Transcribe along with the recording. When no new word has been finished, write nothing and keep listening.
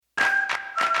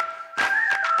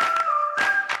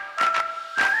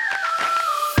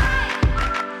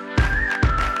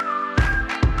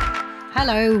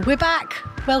Hello, we're back.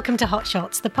 Welcome to Hot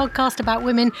Shots, the podcast about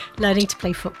women learning to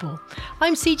play football.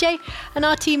 I'm CJ, and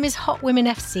our team is Hot Women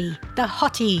FC, the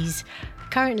Hotties,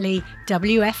 currently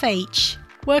WFH,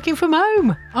 working from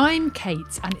home. I'm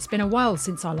Kate, and it's been a while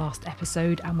since our last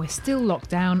episode, and we're still locked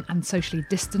down and socially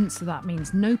distanced, so that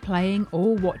means no playing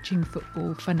or watching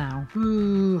football for now.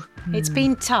 It's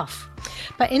been tough.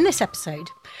 But in this episode,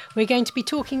 we're going to be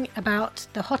talking about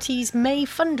the Hotties May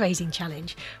fundraising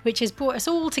challenge, which has brought us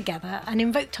all together and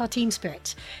invoked our team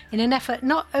spirit in an effort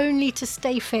not only to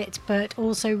stay fit, but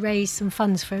also raise some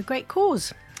funds for a great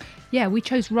cause. Yeah, we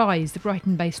chose Rise, the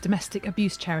Brighton-based domestic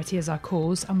abuse charity, as our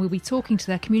cause, and we'll be talking to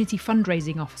their community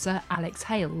fundraising officer, Alex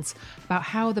Hales, about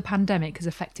how the pandemic has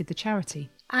affected the charity.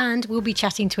 And we'll be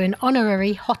chatting to an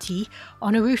honorary Hottie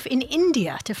on a roof in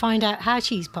India to find out how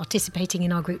she's participating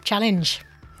in our group challenge.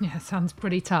 Yeah, sounds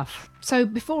pretty tough. So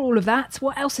before all of that,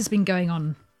 what else has been going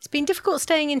on? It's been difficult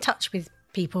staying in touch with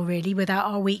people, really, without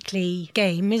our weekly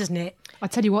game, isn't it? I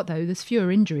tell you what, though, there's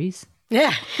fewer injuries.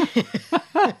 Yeah.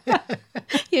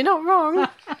 You're not wrong.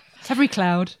 It's every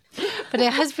cloud. But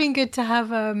it has been good to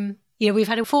have, we've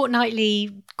had a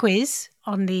fortnightly quiz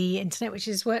on the internet, which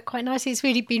has worked quite nicely. It's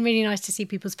really been really nice to see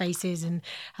people's faces and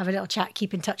have a little chat,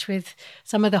 keep in touch with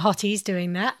some of the hotties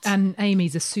doing that. And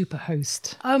Amy's a super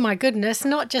host. Oh my goodness,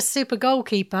 not just super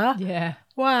goalkeeper. Yeah.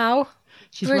 Wow.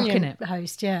 She's Brilliant rocking it.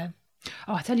 Host, yeah.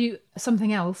 Oh, I tell you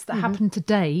something else that happened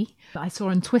today that I saw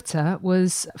on Twitter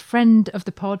was a friend of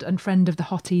the pod and friend of the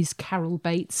Hotties, Carol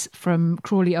Bates from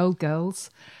Crawley Old Girls.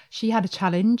 She had a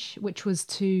challenge, which was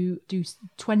to do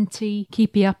 20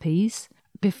 keepy uppies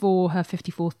before her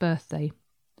 54th birthday.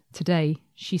 Today,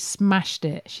 she smashed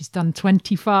it. She's done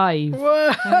 25.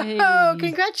 Whoa, Hey.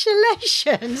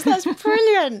 Congratulations. That's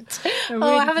brilliant.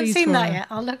 I haven't seen that yet.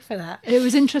 I'll look for that. It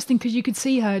was interesting because you could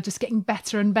see her just getting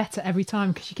better and better every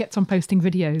time because she kept on posting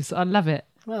videos. I love it.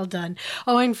 Well done.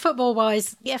 Oh, and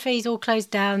football-wise, the FA's all closed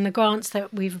down. The grants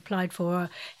that we've applied for,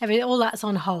 all that's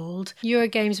on hold. Euro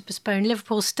games are postponed.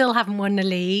 Liverpool still haven't won the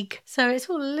league. So it's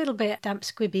all a little bit damp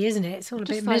squibby, isn't it? It's all a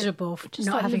bit miserable for just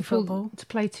not having Liverpool football. To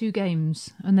play 2 games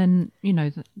and then,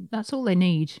 that's all they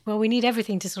need. Well, we need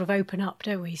everything to sort of open up,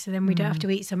 don't we? So then we don't have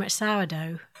to eat so much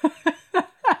sourdough.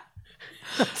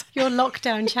 Your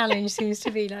lockdown challenge seems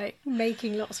to be like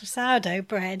making lots of sourdough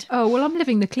bread. Oh, well, I'm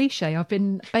living the cliche. I've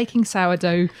been baking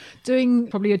sourdough, doing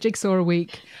probably a jigsaw a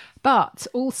week. But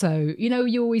also,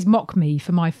 you always mock me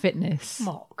for my fitness.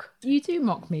 Mock? You do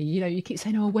mock me. You keep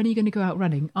saying, when are you going to go out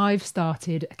running? I've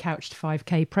started a couched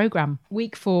 5K programme.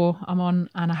 Week 4 I'm on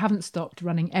and I haven't stopped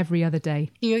running every other day.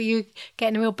 You're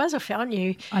getting a real buzz off it, aren't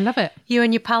you? I love it. You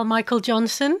and your pal Michael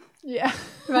Johnson? Yeah.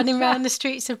 Running around the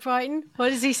streets of Brighton. What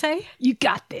does he say? You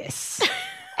got this.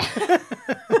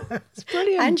 It's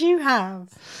brilliant. And you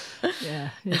have. Yeah,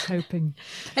 he's hoping.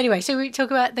 Anyway, so we talk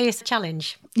about this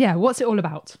challenge. Yeah, what's it all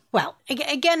about? Well,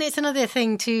 again, it's another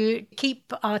thing to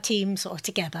keep our team sort of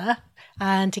together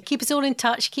and to keep us all in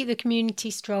touch, keep the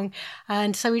community strong.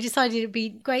 And so we decided it'd be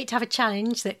great to have a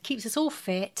challenge that keeps us all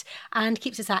fit and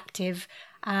keeps us active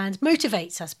and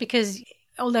motivates us because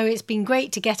although it's been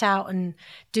great to get out and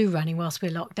do running whilst we're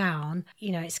locked down,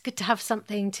 it's good to have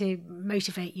something to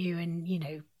motivate you and,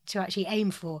 to actually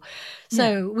aim for.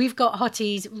 So we've got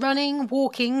Hotties running,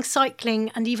 walking,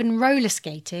 cycling and even roller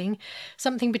skating,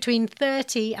 something between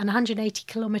 30 and 180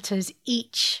 kilometres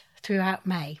each throughout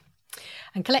May.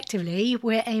 And collectively,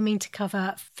 we're aiming to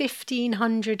cover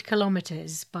 1,500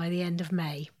 kilometres by the end of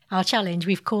May. Our challenge,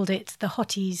 we've called it the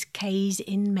Hotties Ks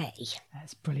in May.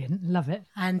 That's brilliant. Love it.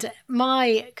 And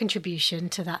my contribution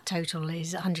to that total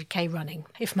is 100k running,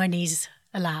 if my knees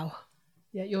allow.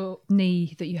 Yeah, your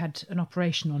knee that you had an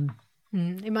operation on.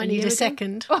 It might need a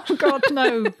second. Oh, God,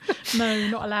 no. No,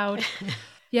 not allowed.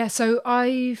 Yeah, so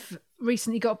I've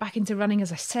recently got back into running,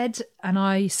 as I said, and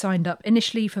I signed up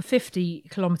initially for 50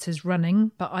 kilometres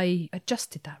running, but I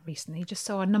adjusted that recently just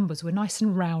so our numbers were nice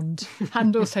and round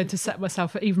and also to set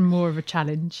myself even more of a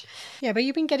challenge. Yeah, but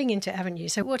you've been getting into it, haven't you?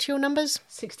 So what's your numbers?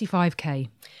 65k.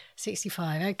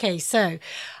 65. Okay, so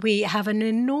we have an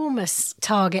enormous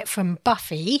target from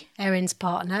Buffy, Erin's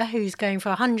partner, who's going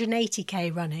for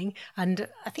 180k running, and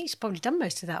I think she's probably done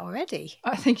most of that already.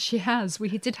 I think she has. We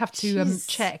did have to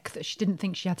check that she didn't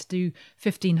think she had to do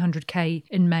 1,500k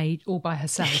in May all by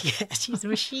herself. Yeah, she's a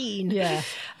machine. Yeah.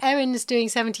 Erin's doing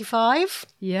 75.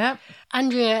 Yeah.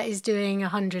 Andrea is doing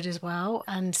 100 as well,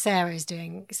 and Sarah's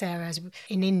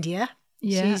in India.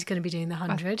 Yeah. She's going to be doing the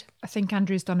 100. I think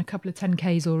Andrea's done a couple of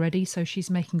 10Ks already, so she's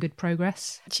making good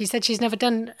progress. She said she's never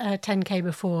done a 10K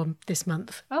before this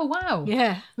month. Oh, wow.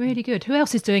 Yeah. Really good. Who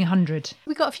else is doing 100?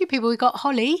 We've got a few people. We've got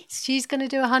Holly. She's going to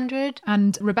do 100.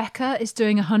 And Rebecca is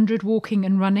doing 100 walking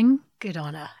and running. Good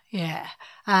on her. Yeah.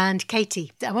 And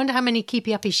Katie, I wonder how many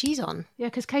keepy uppies she's on. Yeah,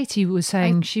 because Katie was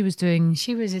saying she was doing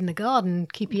She was in the garden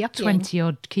keepy upping. 20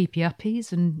 odd keepy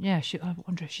uppies, and yeah, I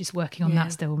wonder if she's working on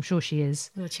that still. I'm sure she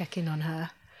is. We'll check in on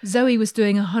her. Zoe was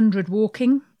doing 100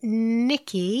 walking.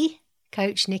 Nikki,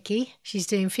 Coach Nikki, she's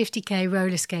doing 50k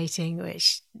roller skating,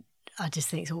 which I just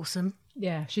think is awesome.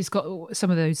 Yeah, she's got some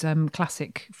of those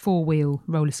classic 4-wheel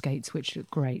roller skates, which look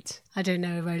great. I don't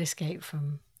know a roller skate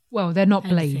from... Well, they're not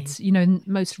anything. blades. You know,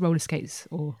 most roller skates,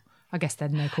 or I guess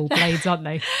then they're called blades, aren't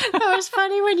they? That was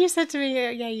funny when you said to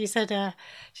me, you said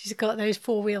she's got those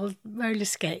 4-wheel roller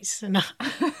skates. And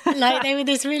like they were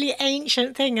this really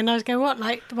ancient thing. And I was going, what,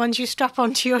 like the ones you strap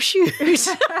onto your shoes?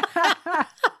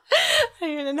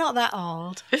 They're not that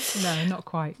old. No, not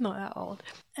quite. Not that old.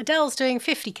 Adele's doing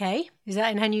 50k. Is that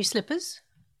in her new slippers?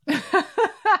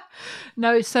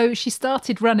 No, so she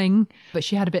started running, but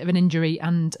she had a bit of an injury,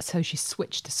 and so she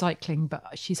switched to cycling, but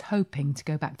she's hoping to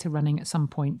go back to running at some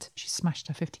point. She's smashed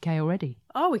her 50k already.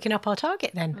 Oh, we can up our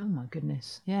target then. Oh my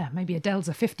goodness. Yeah, maybe Adele's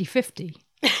a 50-50.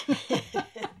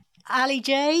 Ali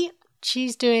J,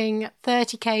 she's doing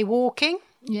 30k walking.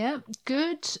 Yeah,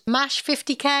 good. Mash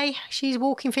 50k. She's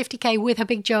walking 50k with her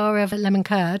big jar of lemon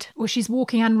curd. Well, she's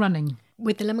walking and running.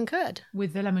 With the lemon curd.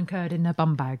 With the lemon curd in her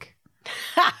bum bag.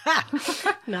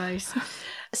 Nice.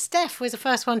 Steph was the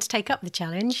first one to take up the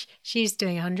challenge. She's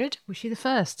doing 100. Was she the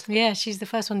first? Yeah, she's the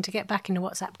first one to get back in the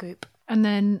WhatsApp group. And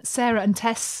then Sarah and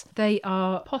Tess, they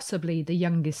are possibly the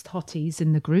youngest hotties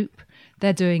in the group.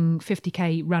 They're doing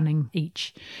 50k running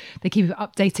each. They keep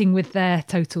updating with their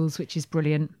totals, which is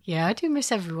brilliant. Yeah, I do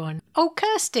miss everyone. Oh,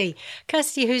 Kirsty,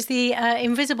 who's the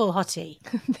invisible hottie.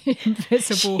 The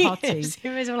invisible hottie. The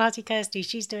invisible hottie Kirsty.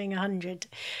 She's doing 100.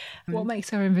 What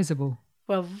makes her invisible?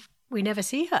 Well, we never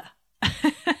see her.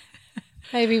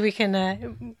 Maybe we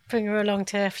can bring her along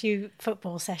to a few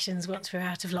football sessions once we're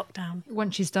out of lockdown.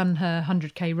 Once she's done her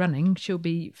 100k running, she'll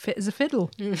be fit as a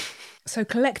fiddle. So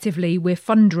collectively, we're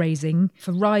fundraising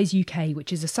for Rise UK,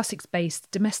 which is a Sussex-based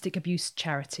domestic abuse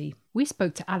charity. We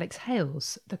spoke to Alex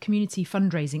Hales, the community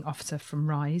fundraising officer from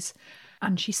Rise,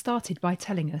 and she started by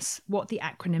telling us what the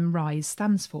acronym Rise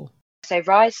stands for. So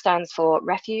RISE stands for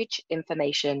Refuge,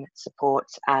 Information, Support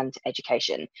and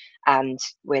Education. And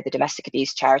we're the domestic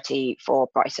abuse charity for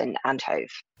Brighton and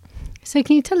Hove. So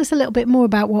can you tell us a little bit more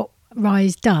about what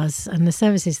Rise does and the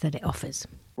services that it offers?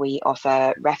 We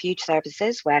offer refuge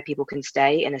services where people can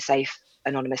stay in a safe,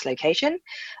 anonymous location.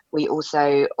 We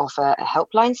also offer a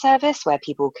helpline service where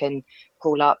people can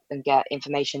call up and get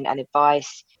information and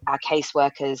advice. Our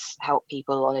caseworkers help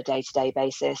people on a day-to-day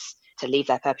basis to leave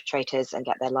their perpetrators and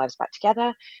get their lives back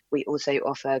together. We also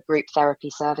offer group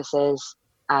therapy services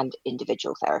and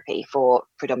individual therapy for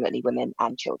predominantly women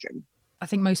and children. I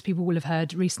think most people will have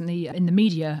heard recently in the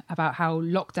media about how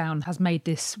lockdown has made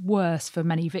this worse for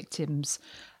many victims.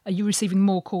 Are you receiving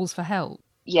more calls for help?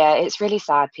 Yeah, it's really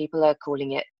sad. People are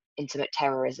calling it intimate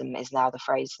terrorism is now the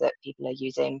phrase that people are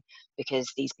using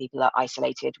because these people are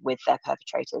isolated with their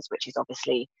perpetrators, which is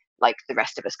obviously like the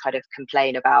rest of us kind of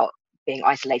complain about being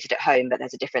isolated at home, but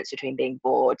there's a difference between being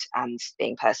bored and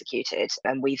being persecuted.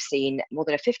 And we've seen more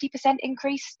than a 50%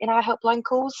 increase in our helpline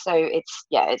calls. So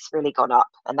it's really gone up.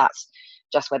 And that's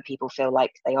just when people feel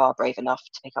like they are brave enough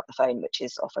to pick up the phone, which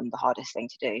is often the hardest thing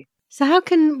to do. So how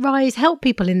can Rise help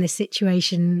people in this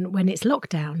situation when it's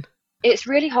lockdown? It's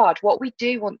really hard. What we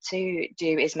do want to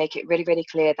do is make it really, really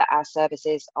clear that our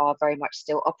services are very much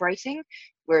still operating.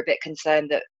 We're a bit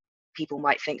concerned that people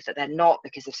might think that they're not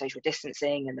because of social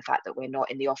distancing and the fact that we're not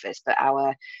in the office, but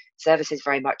our services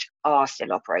very much are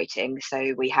still operating.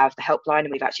 So we have the helpline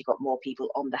and we've actually got more people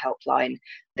on the helpline.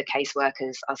 The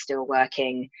caseworkers are still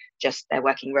working, just they're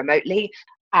working remotely.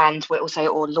 And we're also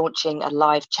all launching a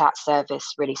live chat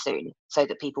service really soon so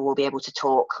that people will be able to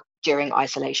talk during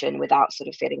isolation without sort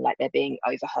of feeling like they're being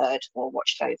overheard or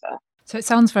watched over. So it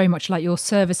sounds very much like your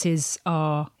services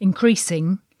are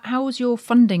increasing. How has your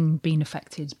funding been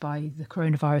affected by the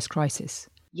coronavirus crisis?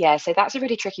 Yeah, so that's a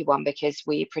really tricky one because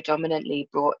we predominantly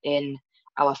brought in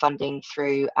our funding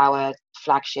through our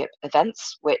flagship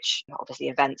events, which obviously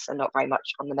events are not very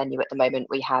much on the menu at the moment.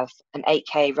 We have an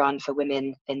 8K run for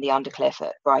women in the Undercliff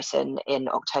at Brighton in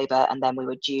October, and then we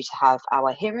were due to have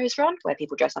our Heroes run where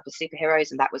people dress up as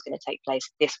superheroes, and that was going to take place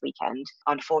this weekend.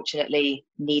 Unfortunately,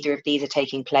 neither of these are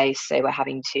taking place, so we're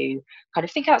having to kind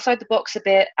of think outside the box a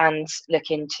bit and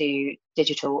look into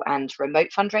digital and remote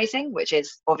fundraising, which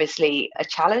is obviously a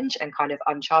challenge and kind of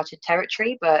uncharted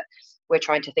territory, but we're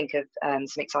trying to think of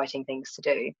some exciting things to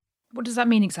do. What does that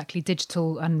mean exactly,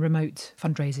 digital and remote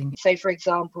fundraising? So, for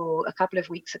example, a couple of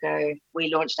weeks ago,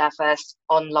 we launched our first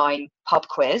online pub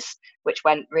quiz, which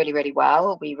went really, really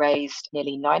well. We raised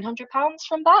nearly £900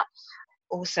 from that.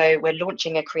 Also, we're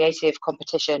launching a creative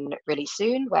competition really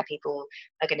soon where people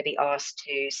are going to be asked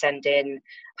to send in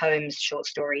poems, short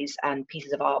stories, and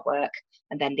pieces of artwork.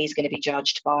 And then these are going to be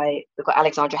judged by, we've got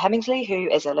Alexandra Hemmingsley, who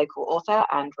is a local author,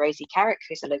 and Rosie Carrick,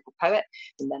 who's a local poet.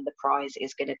 And then the prize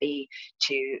is going to be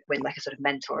to win like a sort of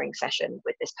mentoring session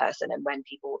with this person. And when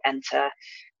people enter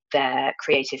their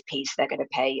creative piece, they're going to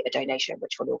pay a donation,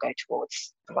 which will all go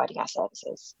towards providing our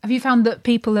services. Have you found that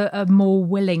people are more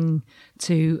willing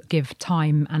to give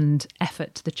time and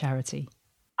effort to the charity?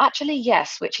 Actually,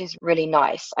 yes, which is really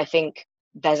nice. I think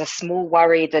there's a small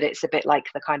worry that it's a bit like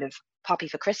the kind of puppy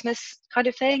for Christmas kind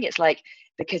of thing. It's like,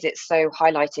 because it's so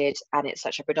highlighted and it's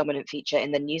such a predominant feature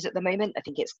in the news at the moment, I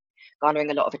think it's garnering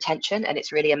a lot of attention, and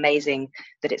it's really amazing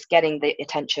that it's getting the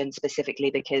attention specifically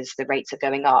because the rates are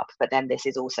going up. But then this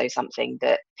is also something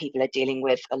that people are dealing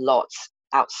with a lot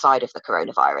outside of the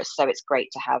coronavirus. So it's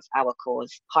great to have our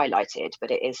cause highlighted,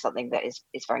 but it is something that is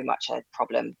very much a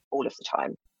problem all of the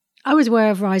time. I was aware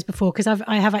of Rise before because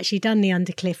I have actually done the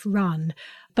Undercliff run,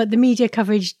 but the media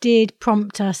coverage did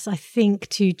prompt us, I think,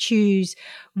 to choose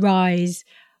Rise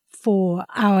for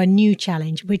our new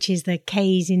challenge, which is the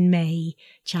Ks in May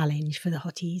challenge for the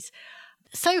Hotties.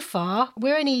 So far,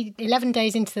 we're only 11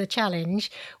 days into the challenge.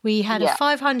 We had a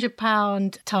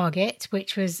 £500 target,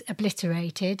 which was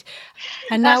obliterated,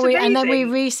 and now then we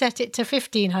reset it to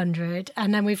 1,500,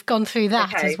 and then we've gone through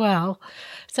that as well.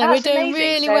 So we're doing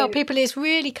really well. People is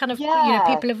really kind of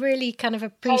people have really kind of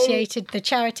appreciated the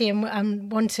charity and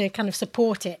want to kind of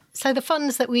support it. So the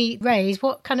funds that we raise,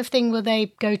 what kind of thing will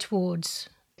they go towards?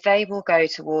 They will go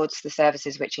towards the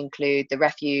services which include the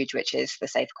refuge, which is the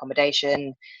safe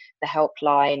accommodation, the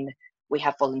helpline. We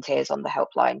have volunteers on the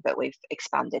helpline, but we've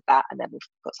expanded that, and then we've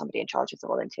got somebody in charge of the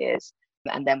volunteers.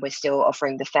 And then we're still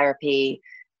offering the therapy,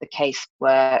 the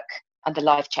casework, and the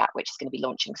live chat, which is going to be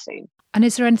launching soon. And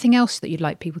is there anything else that you'd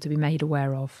like people to be made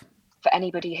aware of? For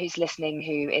anybody who's listening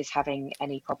who is having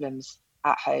any problems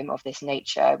at home of this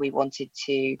nature, we wanted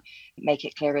to make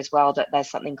it clear as well that there's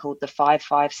something called the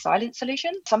 5-5 silent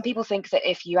solution. Some people think that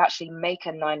if you actually make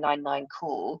a 999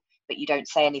 call, but you don't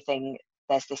say anything,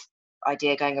 there's this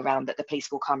idea going around that the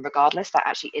police will come regardless. That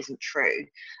actually isn't true.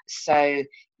 So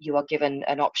you are given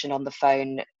an option on the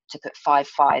phone to put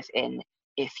 5-5 in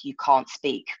if you can't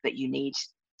speak, but you need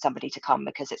somebody to come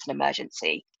because it's an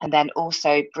emergency. And then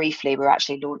also briefly, we're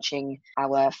actually launching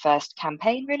our first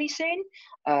campaign really soon,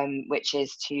 which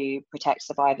is to protect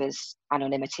survivors'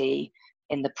 anonymity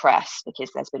in the press, because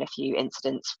there's been a few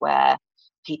incidents where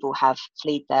people have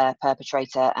fled their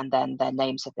perpetrator and then their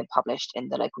names have been published in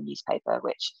the local newspaper,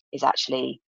 which is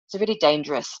actually, it's a really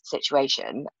dangerous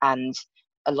situation, and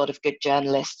a lot of good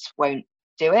journalists won't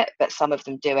do it, but some of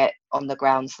them do it on the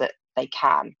grounds that they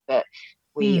can. But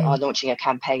we are launching a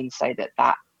campaign so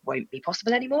that won't be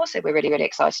possible anymore. So we're really, really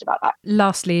excited about that.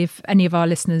 Lastly, if any of our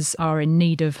listeners are in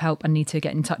need of help and need to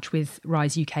get in touch with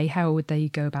Rise UK, how would they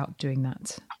go about doing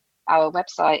that? Our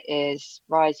website is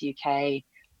riseuk.org.uk,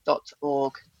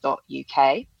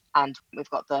 and we've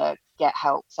got the Get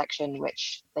Help section,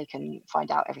 which they can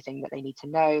find out everything that they need to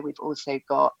know. We've also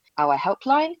got our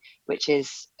helpline, which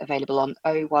is available on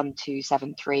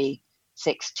 01273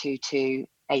 622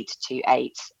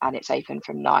 828, and it's open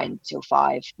from 9 till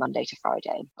 5 Monday to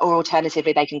Friday. Or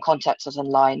alternatively, they can contact us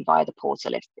online via the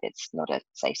portal if it's not a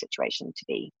safe situation to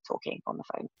be talking on the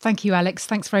phone. Thank you, Alex.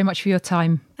 Thanks very much for your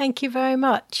time. Thank you very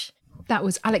much. That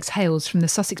was Alex Hales from the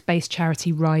Sussex-based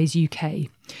charity Rise UK.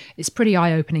 It's pretty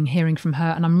eye-opening hearing from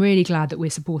her, and I'm really glad that we're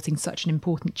supporting such an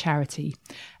important charity.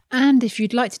 And if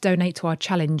you'd like to donate to our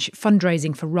challenge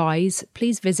fundraising for Rise,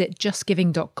 please visit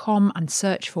justgiving.com and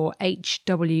search for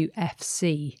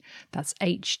HWFC. That's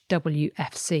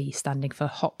HWFC, standing for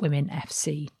Hot Women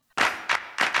FC.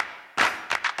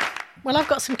 Well, I've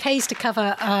got some Ks to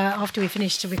cover after we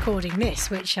finish recording this,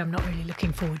 which I'm not really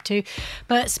looking forward to.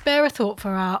 But spare a thought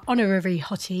for our honorary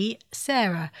hottie,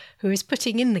 Sarah, who is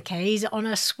putting in the Ks on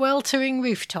a sweltering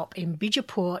rooftop in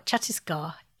Bijapur,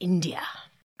 Chhattisgarh, India.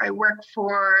 I work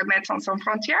for Médecins Sans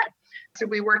Frontières. So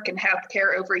we work in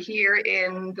healthcare over here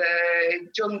in the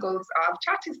jungles of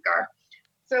Chhattisgarh.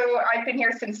 So I've been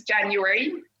here since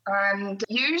January. And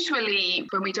usually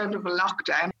when we don't have a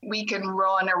lockdown, we can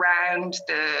run around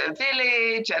the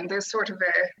village, and there's sort of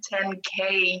a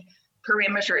 10K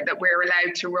perimeter that we're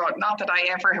allowed to run. Not that I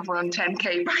ever have run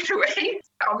 10K, by the way.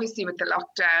 Obviously with the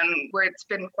lockdown, where it's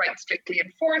been quite strictly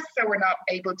enforced, so we're not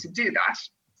able to do that.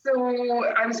 So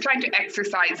I was trying to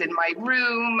exercise in my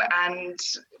room, and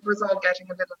was all getting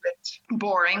a little bit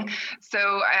boring.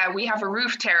 So we have a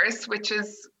roof terrace, which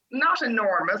is not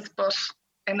enormous, but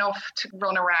enough to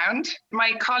run around.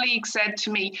 My colleague said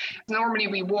to me, normally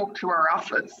we walk to our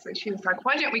office. So she was like,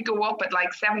 why don't we go up at like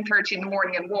 7:30 in the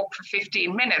morning and walk for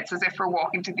 15 minutes as if we're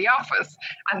walking to the office,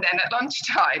 and then at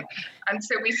lunchtime. And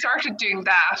so we started doing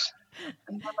that.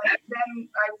 And then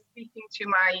I was speaking to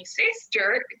my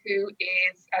sister, who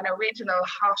is an original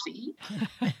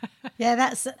hottie. Yeah,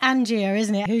 that's Andrea,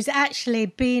 isn't it? Who's actually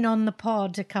been on the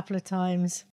pod a couple of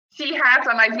times. She has,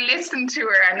 and I've listened to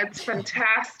her, and it's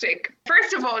fantastic.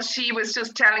 First of all, she was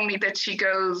just telling me that she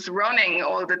goes running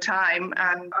all the time,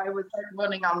 and I was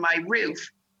running on my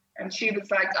roof. And she was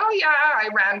like, oh yeah, I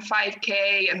ran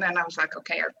 5K. And then I was like,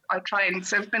 okay, I'll try. And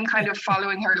so I've been kind of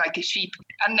following her like a sheep.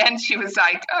 And then she was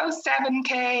like, oh,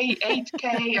 7K,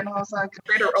 8K. And I was like,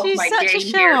 better up my game here. She's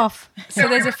such a show-off. So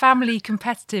there's a family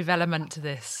competitive element to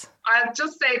this. I'll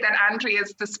just say that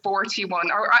Andrea's the sporty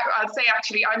one, or I'll say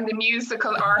actually I'm the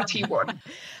musical arty one.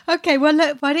 Okay, well,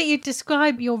 look, why don't you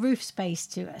describe your roof space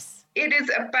to us? It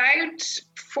is about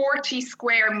 40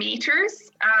 square meters,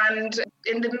 and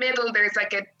in the middle there's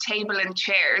like a table and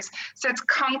chairs. So it's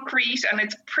concrete and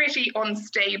it's pretty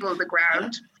unstable, the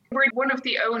ground. We're one of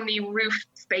the only roof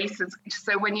spaces,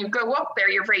 so when you go up there,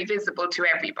 you're very visible to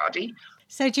everybody.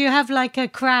 So do you have like a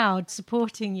crowd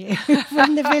supporting you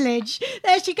from the village?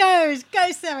 There she goes. Go,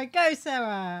 Sarah. Go,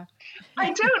 Sarah.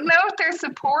 I don't know if they're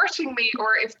supporting me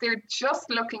or if they're just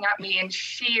looking at me in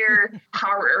sheer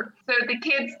horror. So the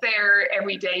kids there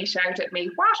every day shout at me,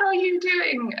 what are you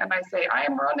doing? And I say, I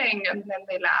am running. And then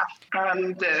they laugh.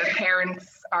 And the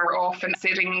parents are often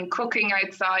sitting, cooking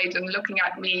outside and looking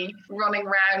at me, running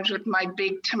around with my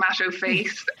big tomato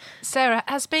face. Sarah,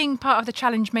 has being part of the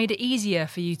challenge made it easier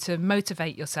for you to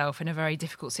motivate yourself in a very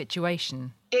difficult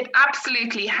situation? It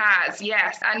absolutely has,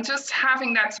 yes. And just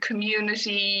having that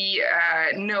community,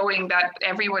 knowing that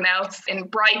everyone else in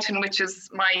Brighton, which is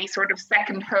my sort of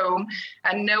second home,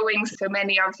 and knowing so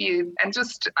many of you. And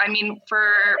just, I mean,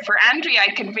 for Andrea,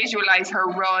 I can visualize her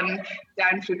run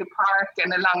down through the park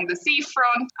and along the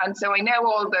seafront. And so I know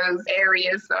all those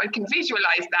areas. So I can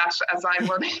visualize that as I'm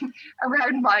running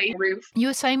around my roof. You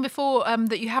were saying before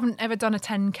that you haven't ever done a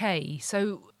 10K.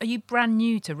 So are you brand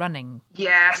new to running?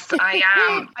 Yes, I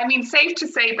am. I mean, safe to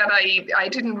say that I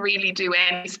didn't really do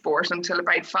any sport until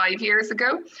about 5 years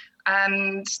ago.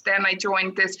 And then I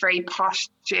joined this very posh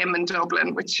gym in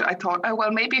Dublin, which I thought, oh,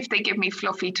 well, maybe if they give me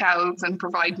fluffy towels and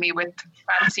provide me with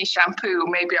fancy shampoo,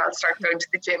 maybe I'll start going to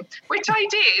the gym, which I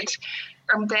did.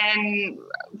 And then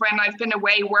when I've been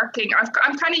away working,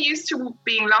 I'm kind of used to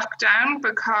being locked down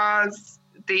because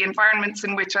the environments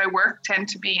in which I work tend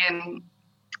to be in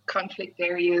conflict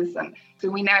areas, and so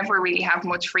we never really have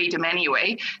much freedom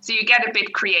anyway. So you get a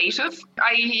bit creative.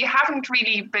 I haven't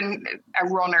really been a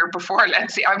runner before,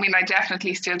 let's see. I mean, I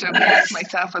definitely still don't count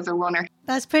myself as a runner.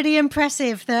 That's pretty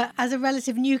impressive that as a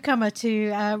relative newcomer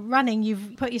to running,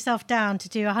 you've put yourself down to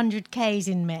do 100 Ks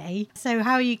in May. So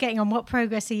how are you getting on? What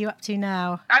progress are you up to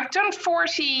now? I've done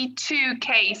 42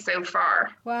 K so far.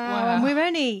 Wow. And we're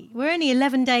only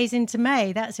 11 days into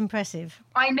May. That's impressive.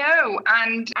 I know.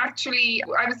 And actually,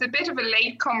 I was a bit of a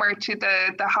latecomer to the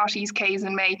Hotties Ks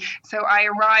in May. So I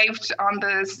arrived on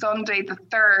the Sunday the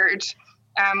 3rd.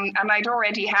 And I'd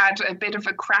already had a bit of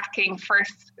a cracking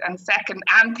first and second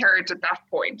and third at that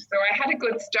point. So I had a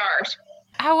good start.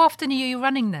 How often are you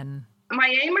running then? My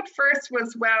aim at first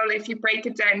was, well, if you break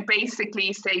it down,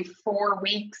 basically, say 4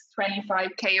 weeks,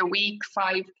 25K a week,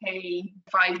 5K,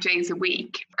 5 days a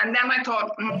week. And then I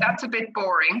thought, that's a bit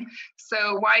boring.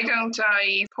 So why don't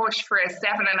I push for a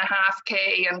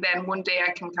 7.5K, and then one day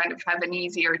I can kind of have an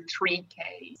easier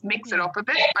 3K, mix it up a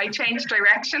bit. I changed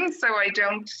direction so I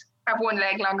don't have one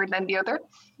leg longer than the other.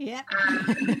 Yeah.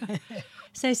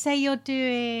 So say you're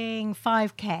doing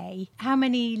 5K, how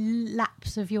many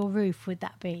laps of your roof would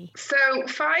that be? So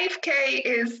 5K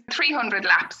is 300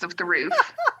 laps of the roof.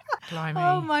 Blimey.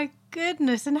 Oh my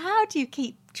goodness. And how do you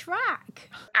keep track?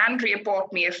 Andrea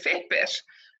bought me a Fitbit.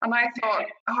 And I thought,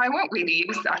 I won't really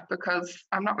use that because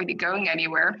I'm not really going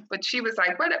anywhere. But she was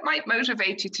like, well, it might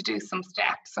motivate you to do some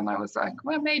steps. And I was like,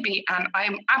 well, maybe. And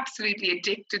I'm absolutely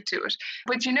addicted to it.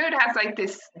 But you know, it has like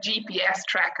this GPS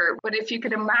tracker. But if you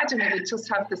could imagine it would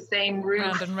just have the same roof.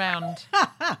 Round and round.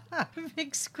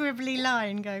 Big scribbly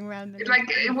line going round. Like,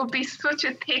 it would be such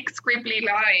a thick scribbly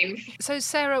line. So,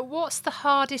 Sarah, what's the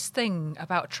hardest thing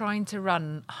about trying to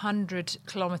run 100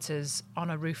 kilometres on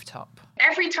a rooftop?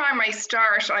 Every time I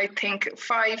start, I think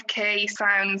 5K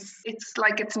sounds, it's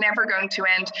like it's never going to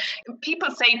end. People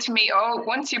say to me, oh,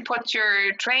 once you put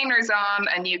your trainers on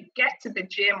and you get to the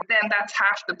gym, then that's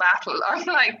half the battle. I'm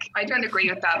like, I don't agree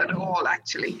with that at all,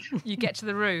 actually. You get to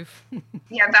the roof.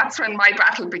 Yeah, that's when my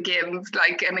battle begins,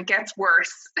 and it gets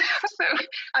worse. So,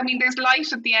 I mean, there's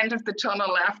light at the end of the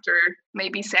tunnel after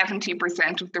maybe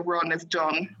 70% of the run is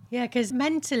done. Yeah, because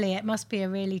mentally it must be a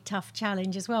really tough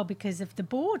challenge as well because of the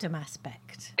boredom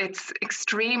aspect. It's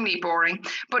extremely boring.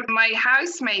 But my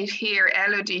housemate here,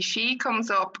 Elodie, she comes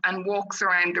up and walks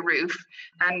around the roof,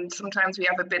 and sometimes we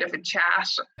have a bit of a chat.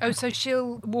 Oh, so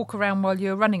she'll walk around while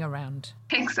you're running around?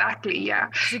 Exactly, yeah.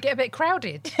 Does it get a bit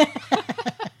crowded?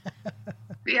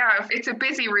 Yeah, it's a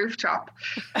busy rooftop.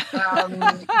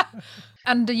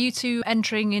 And are you two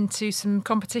entering into some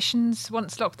competitions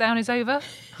once lockdown is over?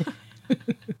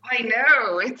 I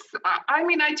know.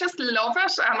 I just love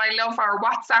it, and I love our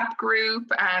WhatsApp group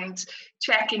and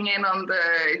checking in on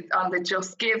the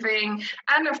Just Giving,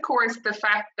 and of course the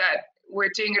fact that we're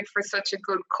doing it for such a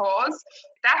good cause.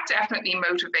 That definitely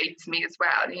motivates me as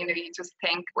well. You just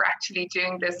think we're actually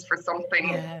doing this for something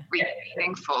really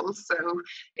meaningful. So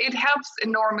it helps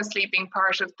enormously being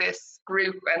part of this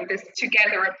group and this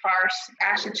together apart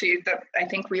attitude that I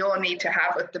think we all need to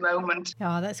have at the moment.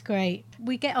 Oh, that's great.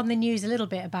 We get on the news a little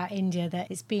bit about India, that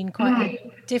it's been quite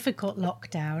a difficult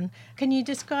lockdown. Can you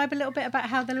describe a little bit about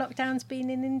how the lockdown's been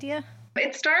in India?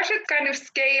 It started kind of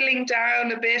scaling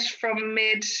down a bit from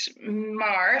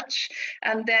mid-March,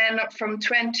 and then from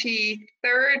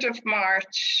 23rd of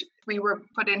March, we were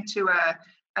put into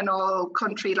an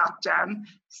all-country lockdown.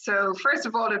 So first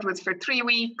of all, it was for 3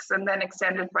 weeks, and then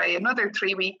extended by another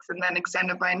 3 weeks, and then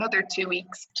extended by another 2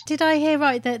 weeks. Did I hear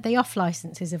right that the off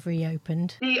licences have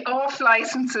reopened? The off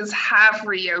licences have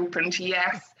reopened,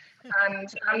 yes. And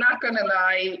I'm not going to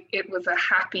lie, it was a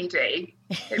happy day.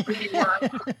 It really was.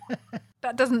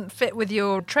 That doesn't fit with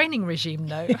your training regime,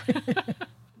 though.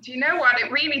 Do you know what?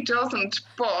 It really doesn't.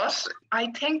 But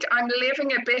I think I'm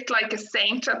living a bit like a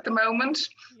saint at the moment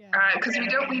because we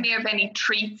don't really have any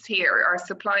treats here. Our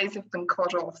supplies have been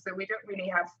cut off. So we don't really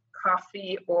have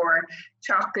coffee or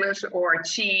chocolate or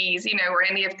cheese, or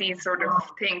any of these sort of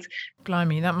things.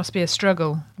 Blimey, that must be a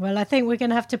struggle. Well, I think we're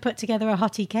going to have to put together a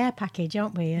Hottie care package,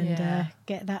 aren't we? And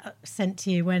get that sent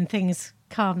to you when things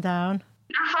calm down.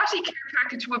 A Hottie care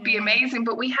package would be amazing,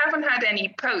 but we haven't had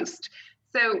any post.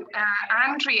 So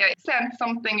Andrea sent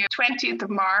something 20th of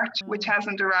March, which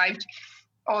hasn't arrived.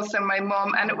 Also my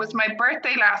mum, and it was my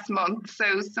birthday last month.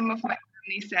 So some of my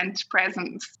family sent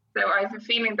presents. So I have a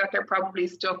feeling that they're probably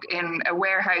stuck in a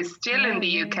warehouse still in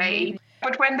the UK.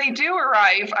 But when they do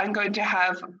arrive, I'm going to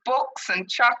have books and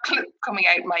chocolate coming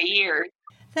out my ears.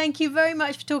 Thank you very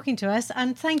much for talking to us,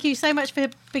 and thank you so much for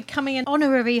becoming an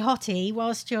honorary Hottie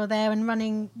whilst you're there and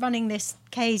running this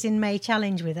Ks in May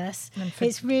challenge with us.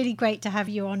 It's really great to have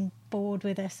you on board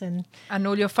with us. And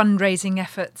all your fundraising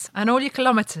efforts and all your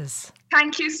kilometres.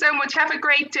 Thank you so much. Have a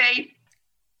great day.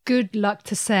 Good luck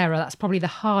to Sarah. That's probably the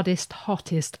hardest,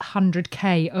 hottest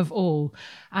 100k of all.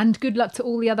 And good luck to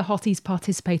all the other hotties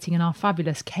participating in our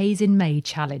fabulous Ks in May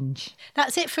challenge.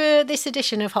 That's it for this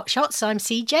edition of Hot Shots. I'm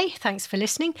CJ. Thanks for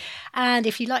listening. And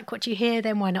if you like what you hear,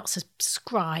 then why not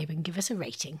subscribe and give us a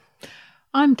rating?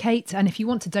 I'm Kate, and if you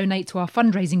want to donate to our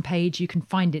fundraising page, you can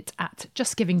find it at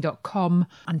justgiving.com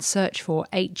and search for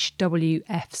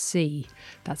HWFC.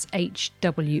 That's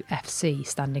HWFC,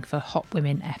 standing for Hot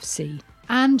Women FC.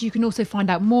 And you can also find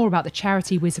out more about the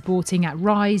charity we're supporting at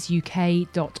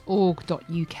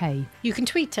riseuk.org.uk. You can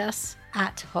tweet us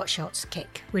at HotShotsKick.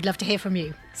 We'd love to hear from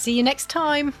you. See you next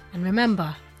time. And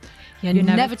remember, you're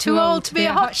never too old to be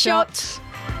a hot shot.